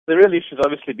The real issue has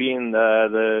obviously been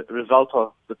the result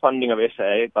of the funding of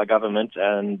SAA by government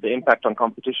and the impact on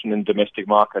competition in the domestic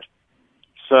market.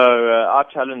 So our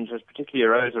challenge has particularly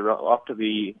arose after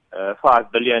the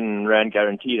 5 billion rand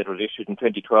guarantee that was issued in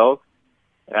 2012.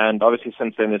 And obviously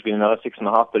since then there's been another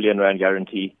 6.5 billion rand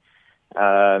guarantee.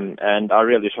 And our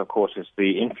real issue, of course, is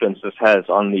the influence this has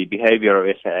on the behavior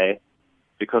of SAA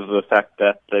because of the fact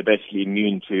that they're basically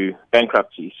immune to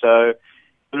bankruptcy. So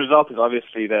the result is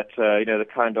obviously that, the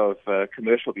kind of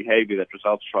commercial behavior that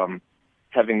results from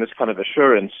having this kind of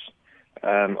assurance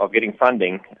of getting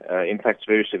funding impacts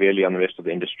very severely on the rest of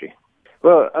the industry.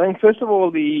 Well, I think, first of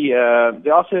all,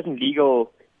 there are certain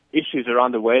legal issues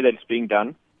around the way that it's being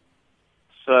done.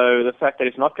 So the fact that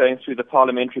it's not going through the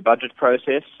parliamentary budget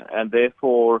process and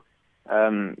therefore,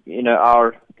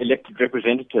 our elected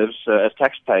representatives as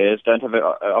taxpayers don't have an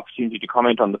opportunity to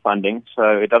comment on the funding. So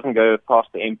it doesn't go past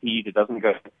the MPs. It doesn't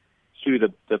go through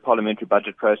the parliamentary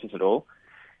budget process at all.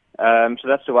 So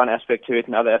that's the one aspect to it.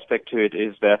 Another aspect to it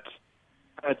is that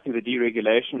through the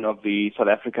deregulation of the South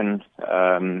African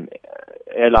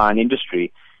airline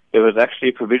industry, there was actually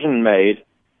a provision made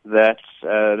that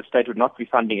the state would not be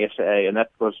funding SAA, and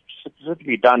that was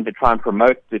specifically done to try and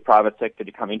promote the private sector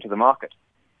to come into the market.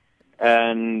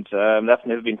 And that's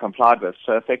never been complied with.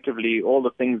 So effectively, all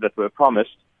the things that were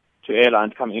promised to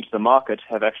airlines coming into the market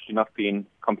have actually not been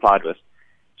complied with.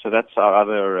 So that's our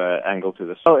other angle to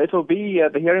this. So it'll be,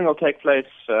 the hearing will take place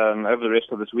over the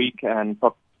rest of this week and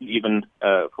probably even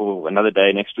for another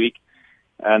day next week.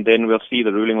 And then we'll see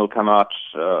the ruling will come out,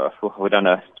 we don't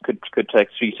know, could take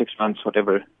 3-6 months,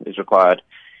 whatever is required.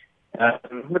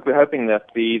 Look, we're hoping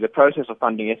that the process of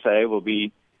funding SAA will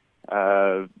be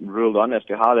ruled on as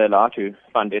to how they're allowed to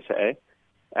fund SAA.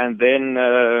 And then,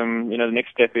 the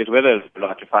next step is whether they're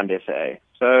allowed to fund SAA.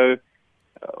 So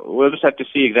we'll just have to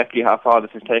see exactly how far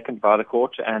this is taken by the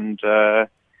court, and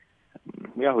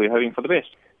we're hoping for the best.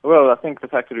 Well, I think the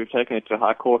fact that we've taken it to the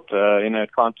High Court, it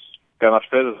can't go much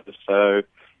further. So,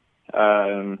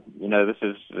 this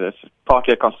is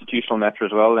partly a constitutional matter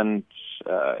as well, and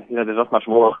there's not much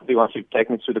more once you've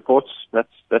taken it through the courts.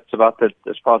 That's about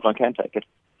as far as one can take it.